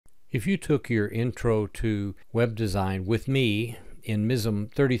If you took your intro to web design with me in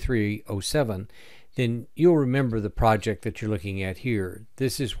MISM3307, then you'll remember the project that you're looking at here.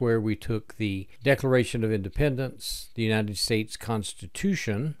 This is where we took the Declaration of Independence, the United States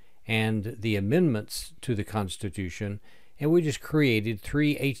Constitution, and the amendments to the Constitution, and we just created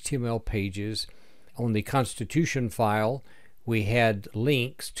 3 HTML pages. On the Constitution file, we had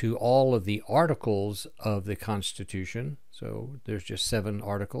links to all of the articles of the Constitution. So there's just 7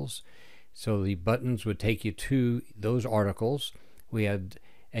 articles. So the buttons would take you to those articles. We had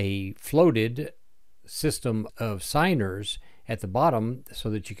a floated system of signers at the bottom so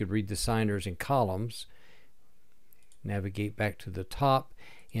that you could read the signers in columns. Navigate back to the top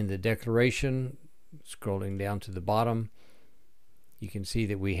in the Declaration, scrolling down to the bottom. You can see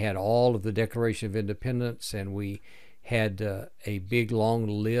that we had all of the Declaration of Independence, and we had a big long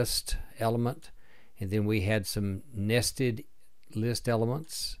list element, and then we had some nested list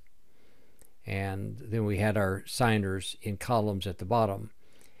elements, and then we had our signers in columns at the bottom.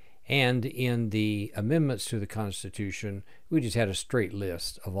 And in the amendments to the Constitution, we just had a straight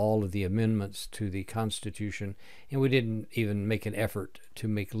list of all of the amendments to the Constitution, and we didn't even make an effort to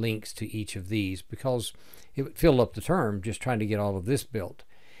make links to each of these because it would fill up the term just trying to get all of this built.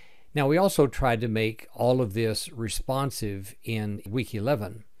 Now, we also tried to make all of this responsive in week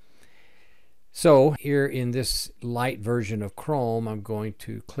 11. So here in this light version of Chrome, I'm going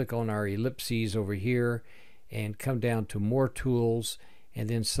to click on our ellipses over here and come down to More Tools and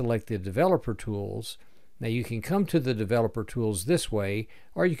then select the Developer Tools. Now you can come to the Developer Tools this way,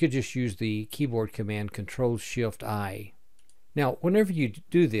 or you could just use the keyboard command Control-Shift-I. Now, whenever you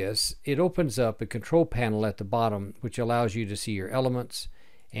do this, it opens up a control panel at the bottom, which allows you to see your elements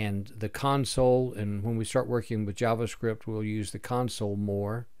and the console. And when we start working with JavaScript, we'll use the console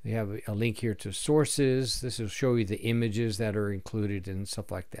more. We have a link here to sources. This will show you the images that are included and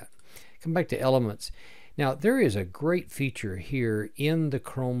stuff like that. Come back to elements. Now, there is a great feature here in the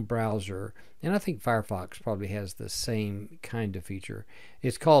Chrome browser, and I think Firefox probably has the same kind of feature.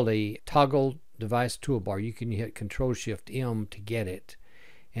 It's called a toggle device toolbar. You can hit Control-Shift-M to get it.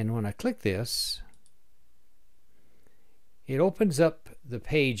 And when I click this, it opens up the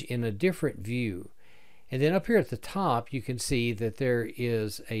page in a different view. And then up here at the top, you can see that there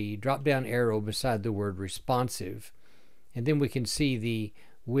is a drop-down arrow beside the word responsive. And then we can see the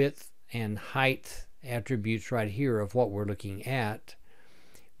width and height attributes right here of what we're looking at.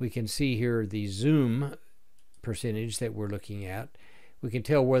 We can see here the zoom percentage that we're looking at. We can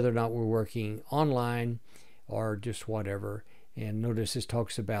tell whether or not we're working online or just whatever. And notice this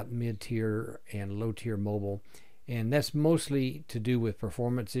talks about mid-tier and low-tier mobile. And that's mostly to do with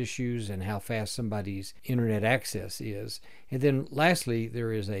performance issues and how fast somebody's internet access is. And then lastly,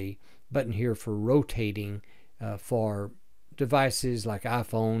 there is a button here for rotating for devices like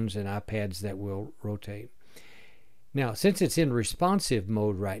iPhones and iPads that will rotate. Now, since it's in responsive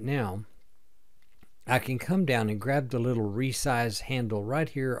mode right now, I can come down and grab the little resize handle right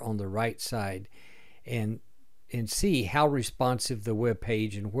here on the right side and see how responsive the web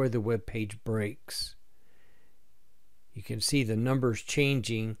page and where the web page breaks. You can see the numbers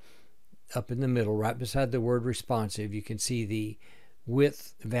changing up in the middle, right beside the word responsive. You can see the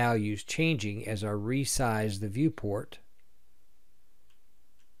width values changing as I resize the viewport.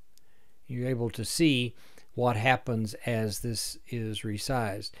 You're able to see what happens as this is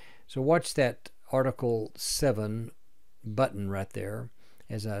resized. So watch that Article 7 button right there.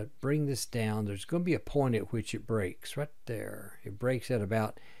 As I bring this down, there's going to be a point at which it breaks right there. It breaks at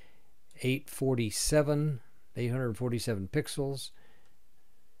about 847 pixels.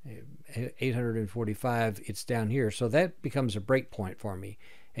 845, it's down here. So that becomes a break point for me.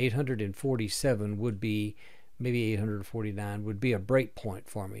 847 would be, maybe 849 would be a break point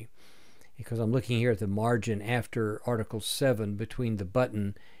for me, because I'm looking here at the margin after Article 7 between the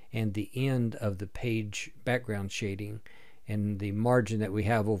button and the end of the page background shading, and the margin that we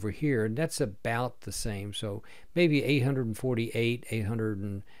have over here, and that's about the same. So maybe 848,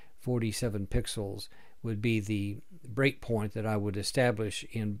 847 pixels would be the break point that I would establish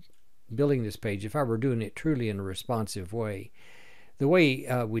in building this page if I were doing it truly in a responsive way. The way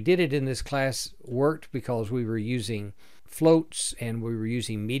we did it in this class worked because we were using floats and we were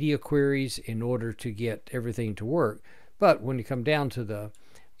using media queries in order to get everything to work. But when you come down to the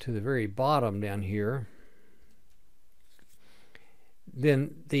very bottom down here,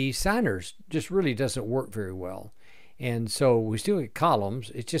 then the signers just really doesn't work very well. And so we still get columns.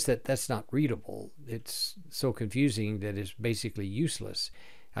 It's just that that's not readable. It's so confusing that it's basically useless.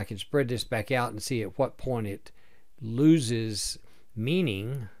 I can spread this back out and see at what point it loses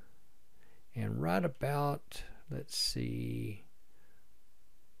meaning. And right about, let's see,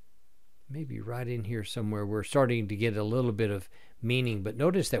 maybe right in here somewhere, we're starting to get a little bit of meaning. But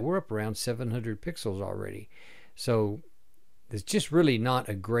notice that we're up around 700 pixels already. So it's just really not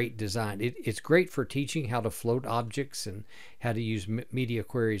a great design. It's great for teaching how to float objects and how to use media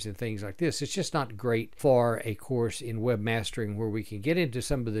queries and things like this. It's just not great for a course in webmastering where we can get into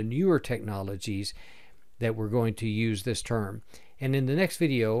some of the newer technologies that we're going to use this term. And in the next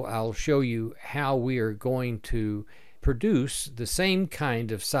video, I'll show you how we are going to produce the same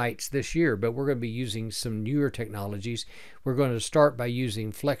kind of sites this year, but we're going to be using some newer technologies. We're going to start by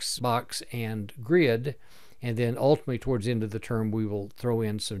using Flexbox and Grid, and then ultimately towards the end of the term we will throw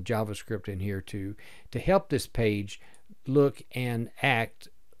in some JavaScript in here to help this page look and act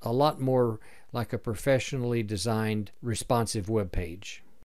a lot more like a professionally designed responsive web page.